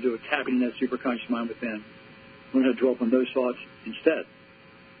that has to do with tapping into that superconscious mind within. Learn how to dwell on those thoughts instead.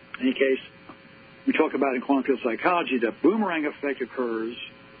 In any case, we talk about in quantum field psychology that boomerang effect occurs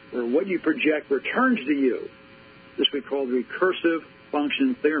where what you project returns to you. This we call the recursive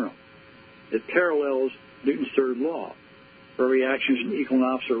function theorem. It parallels Newton's third law, where reaction is an equal and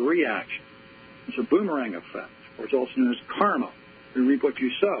opposite reaction. It's a boomerang effect, or it's also known as karma. You reap what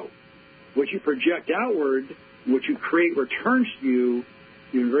you sow. What you project outward, what you create returns to you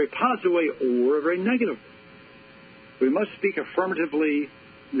in a very positive way or a very negative way. We must speak affirmatively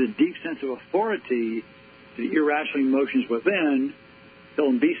with a deep sense of authority to the irrational emotions within. Tell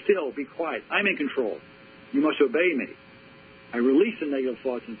them, be still, be quiet. I'm in control. You must obey me. I release the negative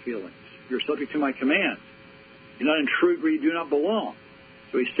thoughts and feelings. You're subject to my commands. Do not intrude where you do not belong.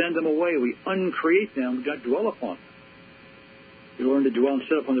 So we send them away. We uncreate them. We do not dwell upon them. We learn to dwell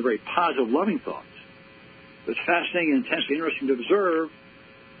instead upon the very positive, loving thoughts. It's fascinating and intensely interesting to observe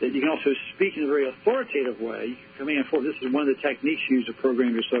that you can also speak in a very authoritative way. Command forth. This is one of the techniques used to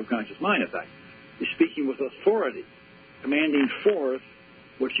program your subconscious mind, in fact. You're speaking with authority, commanding forth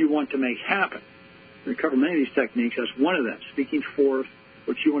what you want to make happen. We cover many of these techniques. That's one of them, speaking forth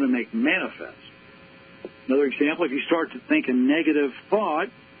what you want to make manifest. Another example, if you start to think a negative thought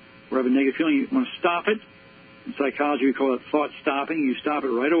or have a negative feeling, you want to stop it. In psychology, we call it thought stopping. You stop it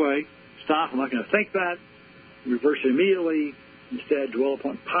right away. Stop. I'm not going to think that. You reverse it immediately. Instead, dwell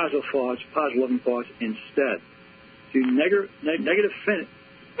upon positive thoughts, positive loving thoughts instead. So you negative finish.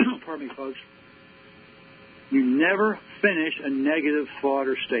 Pardon me, folks. You never finish a negative thought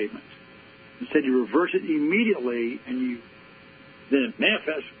or statement. Instead, you reverse it immediately, and then it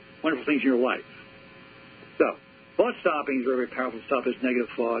manifests wonderful things in your life. So, thought stopping is very, very powerful to stop those negative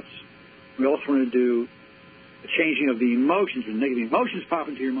thoughts. We also want to do a changing of the emotions. When negative emotions pop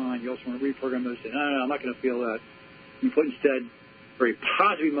into your mind, you also want to reprogram those. Say, no, I'm not going to feel that. You put instead very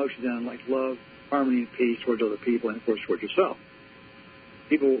positive emotions down, like love, harmony, and peace towards other people, and, of course, towards yourself.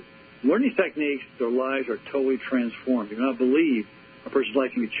 People learn these techniques, their lives are totally transformed. You do not believe a person's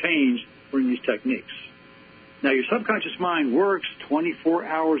life can be changed learning these techniques. Now, your subconscious mind works 24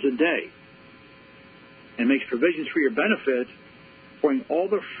 hours a day and makes provisions for your benefit, pouring all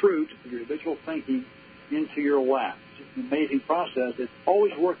the fruit of your habitual thinking into your lap. It's an amazing process. It's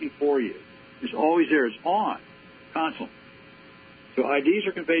always working for you. It's always there. It's on, constantly. So ideas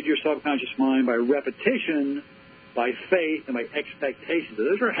are conveyed to your subconscious mind by repetition, by faith, and by expectation. So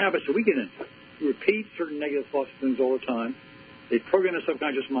those are habits that we get into. We repeat certain negative thoughts and things all the time. They program the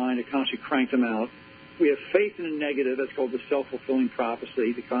subconscious mind to constantly crank them out. We have faith in the negative. That's called the self-fulfilling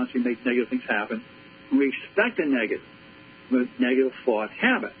prophecy, to constantly make negative things happen. And we expect a negative, with negative thought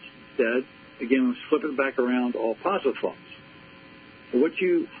habits. Instead, again, let's flip it back around to all positive thoughts. So what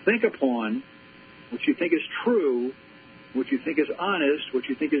you think upon, what you think is true, what you think is honest, what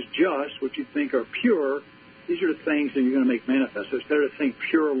you think is just, what you think are pure, these are the things that you're going to make manifest. So it's better to think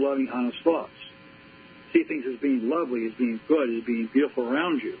pure, loving, honest thoughts. See things as being lovely, as being good, as being beautiful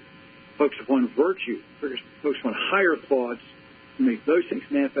around you. Focus upon virtue. Focus upon higher thoughts. You make those things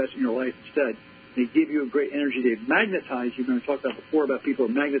manifest in your life instead. They give you a great energy. They magnetize you. We're going to talk about before about people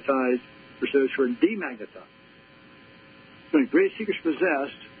who are magnetized versus those who are demagnetized. So the greatest secrets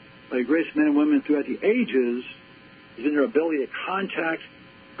possessed by the greatest men and women throughout the ages is in their ability to contact,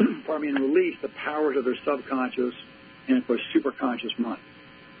 and release the powers of their subconscious and, of course, superconscious mind.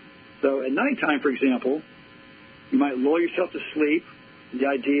 So at nighttime, for example, You might lull yourself to sleep with the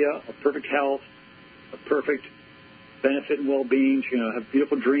idea of perfect health, of perfect benefit and well-being. You're going to have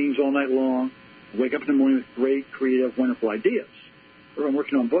beautiful dreams all night long. Wake up in the morning with great, creative, wonderful ideas. If I'm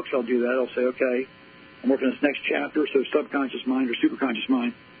working on books, I'll do that. I'll say, okay, I'm working on this next chapter, so subconscious mind or superconscious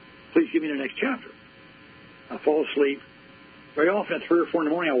mind, please give me the next chapter. I'll fall asleep. Very often at 3 or 4 in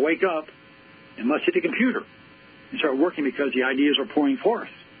the morning, I'll wake up and must hit the computer and start working because the ideas are pouring forth.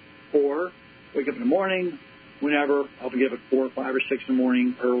 Or wake up in the morning, whenever, I'll get up at 4, 5, or 6 in the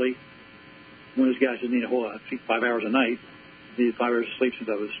morning early. One of those guys doesn't need a whole lot, 5 hours a night. I needed 5 hours of sleep since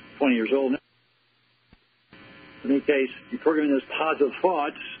I was 20 years old. In any case, you're programming those positive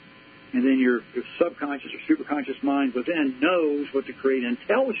thoughts, and then your subconscious or superconscious mind within knows what to create and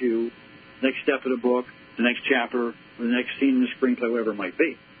tells you the next step of the book, the next chapter, or the next scene in the screenplay, whatever it might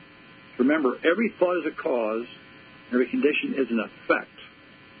be. Remember, every thought is a cause, and every condition is an effect.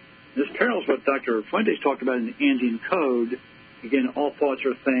 This parallels what Dr. Fuentes talked about in the Andean Code. Again, all thoughts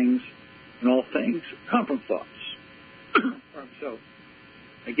are things, and all things come from thoughts. So,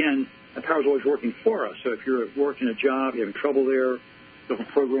 again, that power is always working for us. So if you're at work in a job, you're having trouble there, don't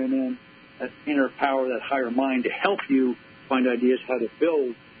program in that inner power, that higher mind to help you find ideas how to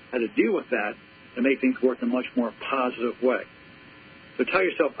build, how to deal with that, and make things work in a much more positive way. So tell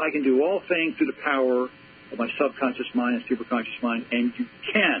yourself, I can do all things through the power of my subconscious mind and superconscious mind, and you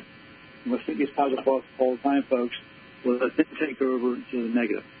can. You must think these positive thoughts all the time, folks. Well, let them take over to the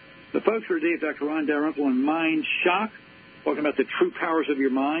negative. So, folks, we're today with Dr. Ron Dalrymple on Mind Shock, talking about the true powers of your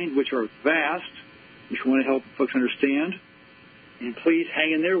mind, which are vast, which we want to help folks understand. And please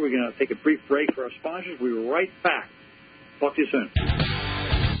hang in there. We're going to take a brief break for our sponsors. We'll be right back. Talk to you soon.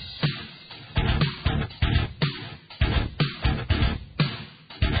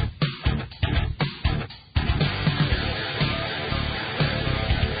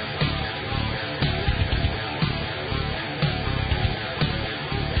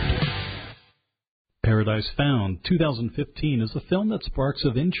 Paradise Found 2015 is a film that sparks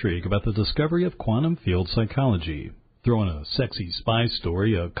of intrigue about the discovery of quantum field psychology. Throw in a sexy spy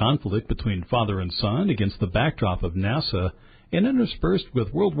story, a conflict between father and son against the backdrop of NASA, and interspersed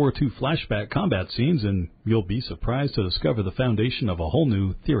with World War II flashback combat scenes, and you'll be surprised to discover the foundation of a whole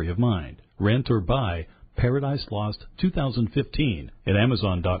new theory of mind. Rent or buy Paradise Lost 2015 at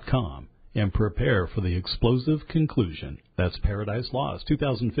Amazon.com and prepare for the explosive conclusion. That's Paradise Lost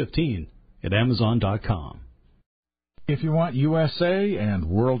 2015 at Amazon.com. If you want USA and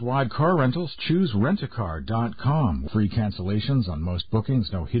worldwide car rentals, choose Rentacar.com. Free cancellations on most bookings,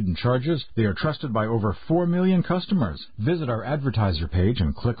 no hidden charges. They are trusted by over 4 million customers. Visit our advertiser page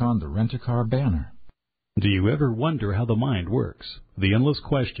and click on the Rent-A-Car banner. Do you ever wonder how the mind works? The Endless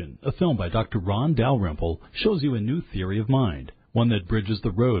Question, a film by Dr. Ron Dalrymple, shows you a new theory of mind, one that bridges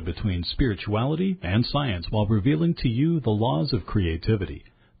the road between spirituality and science while revealing to you the laws of creativity.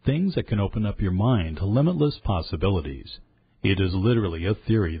 Things that can open up your mind to limitless possibilities. It is literally a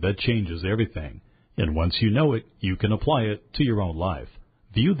theory that changes everything, and once you know it, you can apply it to your own life.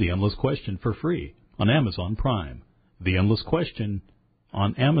 View The Endless Question for free on Amazon Prime. The Endless Question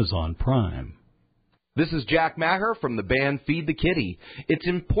on Amazon Prime. This is Jack Maher from the band Feed the Kitty. It's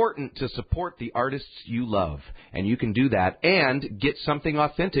important to support the artists you love, and you can do that and get something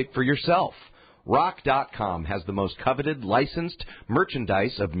authentic for yourself. Rock.com has the most coveted licensed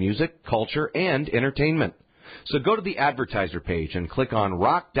merchandise of music, culture, and entertainment. So go to the advertiser page and click on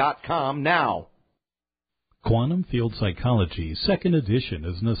Rock.com now. Quantum Field Psychology, 2nd edition,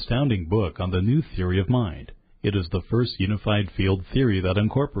 is an astounding book on the new theory of mind. It is the first unified field theory that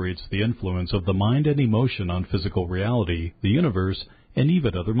incorporates the influence of the mind and emotion on physical reality, the universe, and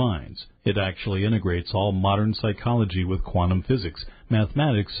even other minds. It actually integrates all modern psychology with quantum physics,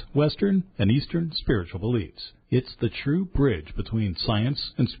 mathematics, Western and Eastern spiritual beliefs. It's the true bridge between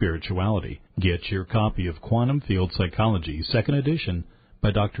science and spirituality. Get your copy of Quantum Field Psychology, 2nd edition,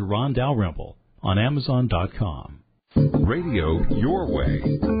 by Dr. Ron Dalrymple on Amazon.com. Radio your way.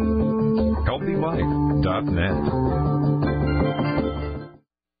 HealthyLife.net.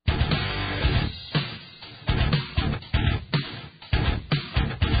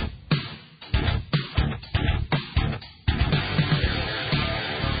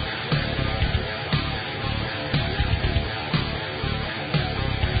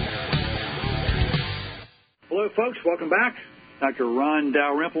 Hello, folks. Welcome back. Dr. Ron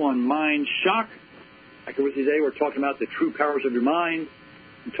Dalrymple on Mind Shock. Back here with you today, we're talking about the true powers of your mind.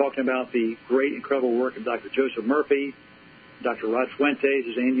 We're talking about the great, incredible work of Dr. Joseph Murphy, Dr. Rod Fuentes,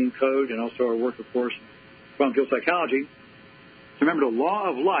 his Andean Code, and also our work, of course, quantum field psychology. So remember, the law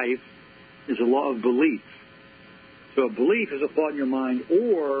of life is a law of belief. So a belief is a thought in your mind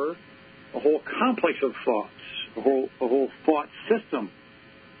or a whole complex of thoughts. a whole thought system.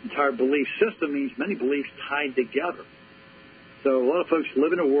 Entire belief system means many beliefs tied together. So a lot of folks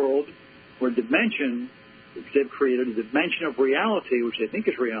live in a world where dimension, which they've created, a dimension of reality, which they think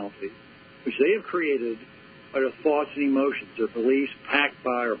is reality, which they have created by their thoughts and emotions, their beliefs backed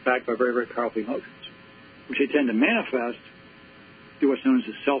by very, very powerful emotions, which they tend to manifest through what's known as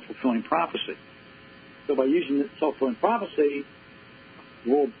a self-fulfilling prophecy. So by using the self-fulfilling prophecy,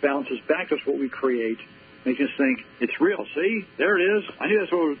 the world bounces back to us what we create, making us think it's real. See, there it is. I knew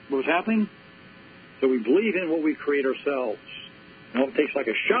that's what was happening. So we believe in what we create ourselves. And what takes like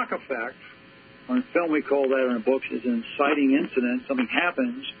a shock effect, or in film we call that, or in books, is an inciting incident. Something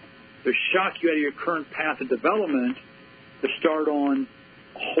happens to shock you out of your current path of development to start on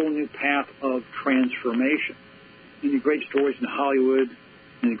a whole new path of transformation. And the great stories in Hollywood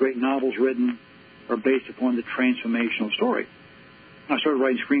and the great novels written are based upon the transformational story. I started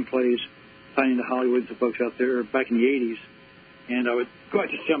writing screenplays, signing to Hollywood, the folks out there back in the 80s, and I would go out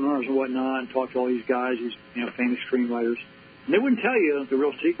to seminars and whatnot and talk to all these guys, these famous screenwriters, and they wouldn't tell you the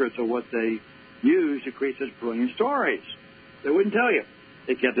real secrets of what they use to create such brilliant stories. They wouldn't tell you.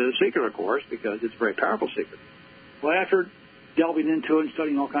 They kept it a secret, of course, because it's a very powerful secret. Well, after delving into it and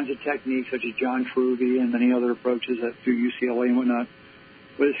studying all kinds of techniques, such as John Truby and many other approaches through UCLA and whatnot,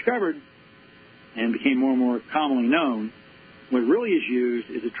 what I discovered and became more and more commonly known, what really is used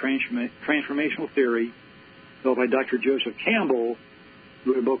is a transformational theory built by Dr. Joseph Campbell,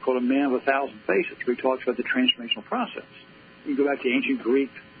 who wrote a book called A Man of 1,000 Faces, where he talks about the transformational process. You can go back to ancient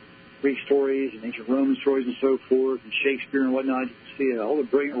Greek stories and ancient Roman stories and so forth, and Shakespeare and whatnot. You can see all the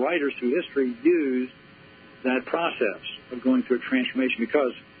brilliant writers through history used that process of going through a transformation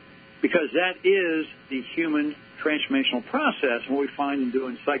because that is the human transformational process. And what we find in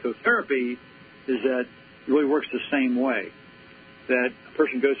doing psychotherapy is that it really works the same way. That a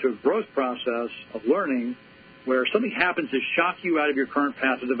person goes through a growth process of learning where something happens to shock you out of your current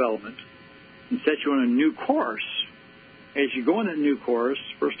path of development and set you on a new course. As you go on that new course,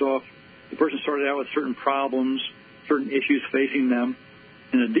 first off, the person started out with certain problems, certain issues facing them,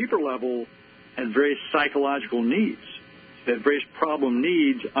 and a deeper level had various psychological needs. They had various problem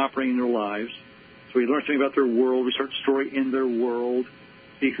needs operating in their lives. So we learn something about their world. We start a story in their world,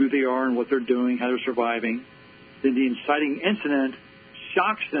 see who they are and what they're doing, how they're surviving. Then the inciting incident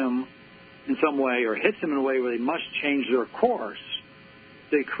shocks them in some way or hits them in a way where they must change their course.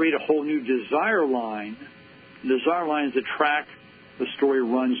 They create a whole new desire line. The desire line is the track the story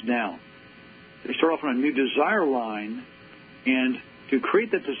runs down. They start off on a new desire line, and to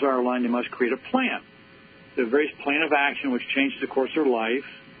create that desire line, they must create a plan. The various plan of action which changes the course of their life,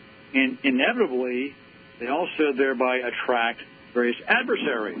 and inevitably, they also thereby attract various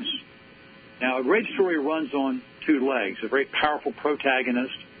adversaries. Now, a great story runs on two legs, a very powerful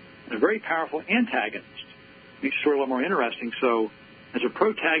protagonist and a very powerful antagonist. Makes the story a lot more interesting. So, as a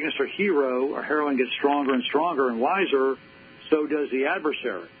protagonist or hero or heroine gets stronger and stronger and wiser, so does the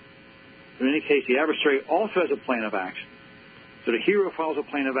adversary. In any case, the adversary also has a plan of action. So the hero follows a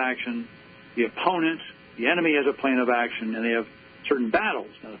plan of action, the opponent, the enemy has a plan of action, and they have certain battles.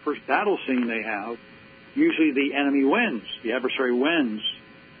 Now, the first battle scene they have, usually the enemy wins, the adversary wins,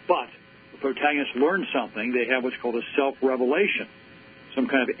 but the protagonist learns something. They have what's called a self-revelation, some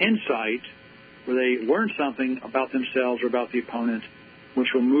kind of insight where they learn something about themselves or about the opponent,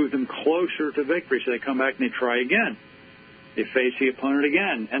 which will move them closer to victory. So they come back and they try again. They face the opponent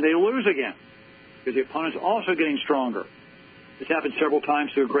again, and they lose again, because the opponent's also getting stronger. This happens several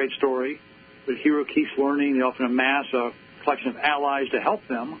times through a great story. The hero keeps learning. They often amass a collection of allies to help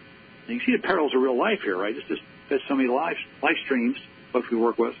them. And you can see the parallels of real life here, right? This just fits so many life streams, folks we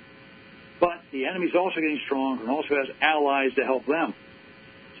work with. But the enemy's also getting stronger and also has allies to help them.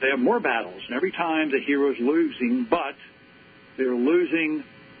 So they have more battles, and every time the hero's losing, but they're losing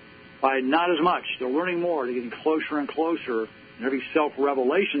by not as much. They're learning more. They're getting closer and closer. And every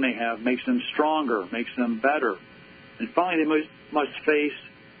self-revelation they have makes them stronger, makes them better. And finally, they must face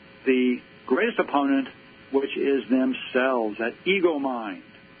the greatest opponent, which is themselves, that ego mind.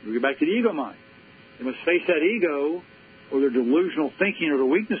 We go back to the ego mind. They must face that ego or their delusional thinking or their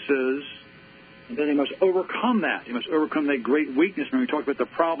weaknesses, and then they must overcome that. They must overcome that great weakness. When we talked about the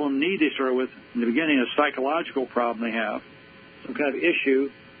problem need they started with in the beginning, a psychological problem they have, some kind of issue,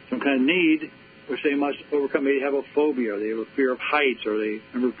 some kind of need, which they must overcome. Maybe they have a phobia, they have a fear of heights, or they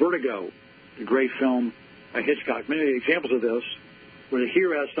remember Vertigo, the great film by Hitchcock. Many examples of this, where the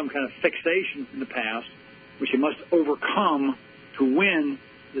hero has some kind of fixation in the past, which he must overcome to win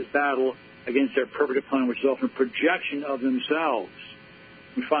this battle against their perfect opponent, which is often a projection of themselves.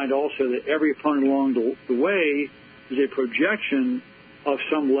 We find also that every opponent along the way is a projection of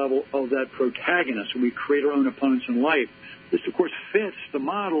some level of that protagonist. We create our own opponents in life. This, of course, fits the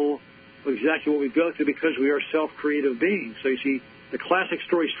model of exactly what we go through because we are self-creative beings. So you see, the classic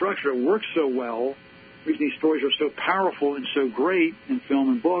story structure works so well. The reason these stories are so powerful and so great in film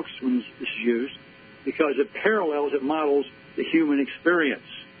and books when this is used, because it parallels, it models the human experience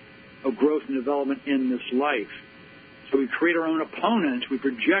of growth and development in this life. So we create our own opponents. We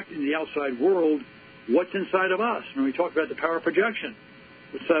project in the outside world what's inside of us. And we talk about the power of projection.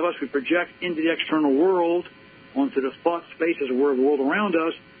 What's inside of us, we project into the external world, onto the thought spaces of the world around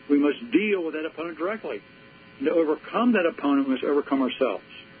us. We must deal with that opponent directly. And to overcome that opponent, we must overcome ourselves.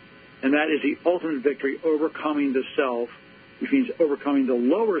 And that is the ultimate victory, overcoming the self, which means overcoming the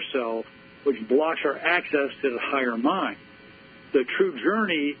lower self, which blocks our access to the higher mind. The true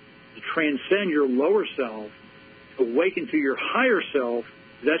journey to transcend your lower self, to awaken to your higher self,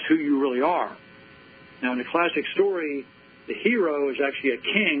 that's who you really are. Now, in the classic story, the hero is actually a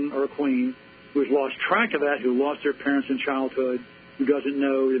king or a queen who has lost track of that, who lost their parents in childhood, who doesn't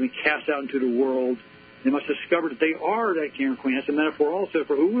know, they've been cast out into the world. They must discover that they are that king or queen. That's a metaphor also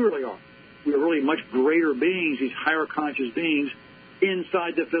for who we really are. We are really much greater beings, these higher conscious beings,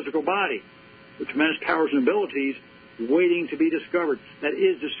 inside the physical body, with tremendous powers and abilities waiting to be discovered. That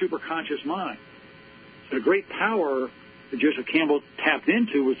is the superconscious mind. So the great power that Joseph Campbell tapped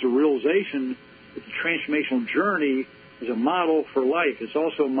into was the realization that the transformational journey is a model for life. It's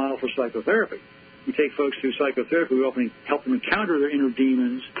also a model for psychotherapy. We take folks through psychotherapy. We often help them encounter their inner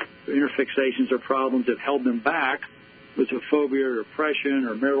demons, their inner fixations, their problems that held them back, whether it's a phobia or depression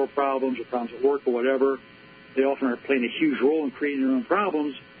or marital problems or problems at work or whatever. They often are playing a huge role in creating their own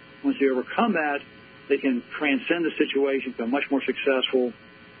problems. Once they overcome that, they can transcend the situation, become much more successful,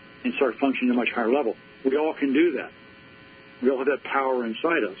 and start functioning at a much higher level. We all can do that. We all have that power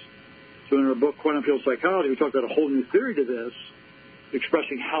inside us. So in our book, Quantum Field Psychology, we talked about a whole new theory to this,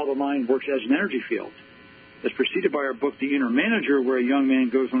 expressing how the mind works as an energy field. It's preceded by our book, The Inner Manager, where a young man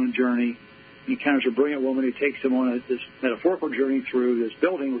goes on a journey, he encounters a brilliant woman who takes him on this metaphorical journey through this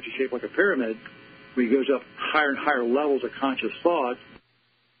building, which is shaped like a pyramid, where he goes up higher and higher levels of conscious thought.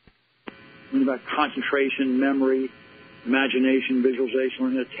 Learning about concentration, memory, imagination, visualization,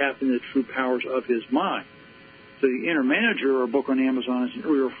 learning to tap into the true powers of his mind. So The Inner Manager, a book on Amazon, is an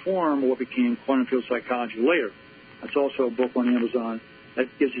earlier form of what became Quantum Field Psychology later. That's also a book on Amazon that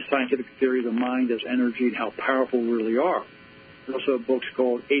gives you scientific theory of the mind as energy and how powerful we really are. There's also books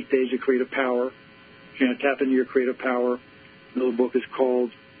called 8 Days of Creative Power. You're going to tap into your creative power. Another book is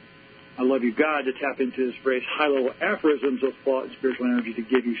called I Love You, God, to tap into this various high-level aphorisms of thought and spiritual energy to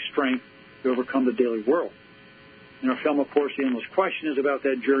give you strength to overcome the daily world. In our film, of course, The Endless Question is about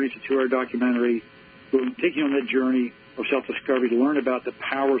that journey. It's a 2-hour documentary. We're taking on that journey of self-discovery to learn about the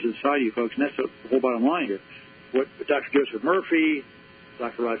powers inside you, folks. And that's the whole bottom line here. What Dr. Joseph Murphy,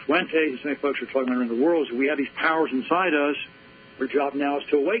 Dr. Rod Fuentes, and so many folks are talking about around the world is we have these powers inside us. Our job now is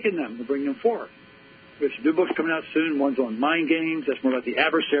to awaken them, to bring them forth. We have some new books coming out soon. One's on mind games. That's more about the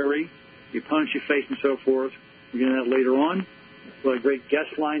adversary, the opponents you face, and so forth. We're going to that later on. We'll have great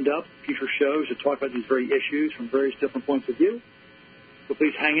guests lined up, future shows to talk about these very issues from various different points of view. So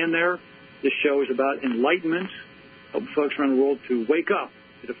please hang in there. This show is about enlightenment, helping folks around the world to wake up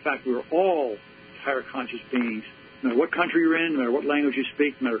to the fact we're all higher conscious beings. No matter what country you're in, no matter what language you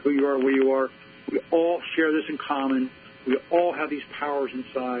speak, no matter who you are, where you are, we all share this in common. We all have these powers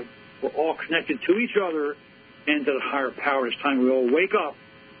inside. We're all connected to each other and to the higher power. It's time we all wake up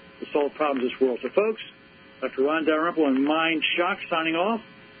to solve problems in this world. So, folks, Dr. Ron Dalrymple and Mind Shock signing off.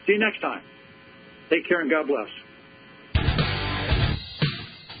 See you next time. Take care and God bless.